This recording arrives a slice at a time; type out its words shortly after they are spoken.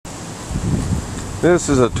This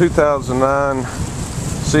is a 2009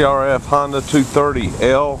 CRF Honda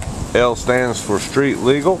 230L. L stands for street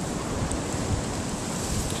legal.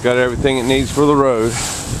 It's got everything it needs for the road.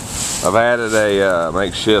 I've added a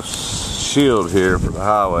makeshift shield here for the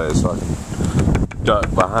highway so I can duck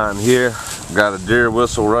behind here. Got a deer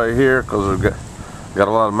whistle right here because we've got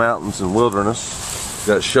a lot of mountains and wilderness.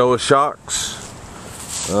 Got Showa shocks,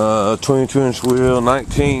 22-inch wheel,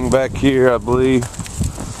 19 back here I believe.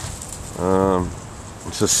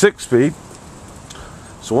 It's a 6-speed.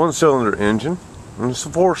 It's a 1-cylinder engine and it's a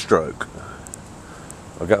 4-stroke.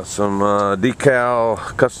 I got some decal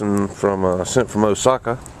custom from sent from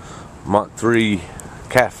Osaka. Mach 3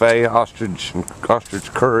 cafe, ostrich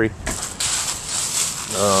curry,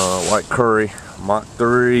 white curry, Mach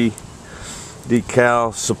 3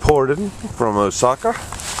 decal supported from Osaka.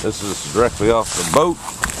 This is directly off the boat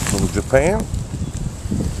from Japan.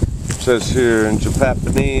 It says here in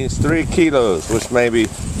Japanese 3 kilos, which maybe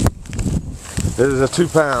this is a 2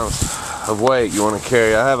 pounds of weight you want to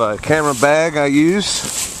carry. I have a camera bag I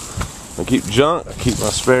use. I keep junk. I keep my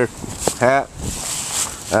spare hat.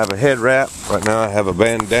 I have a head wrap. Right now I have a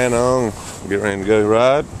bandana on. Get ready to go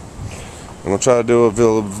ride. I'm going to try to do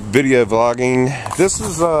a video vlogging. This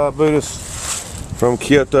is a Buddhist from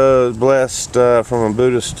Kyoto. Blessed from a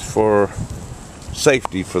Buddhist for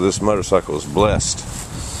safety for this motorcycle is blessed.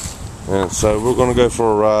 And so we're going to go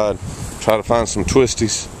for a ride. Try to find some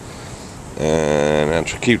twisties. And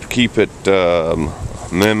keep it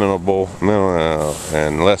memorable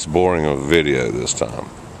and less boring of a video this time.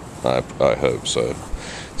 I hope so.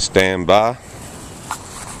 Stand by.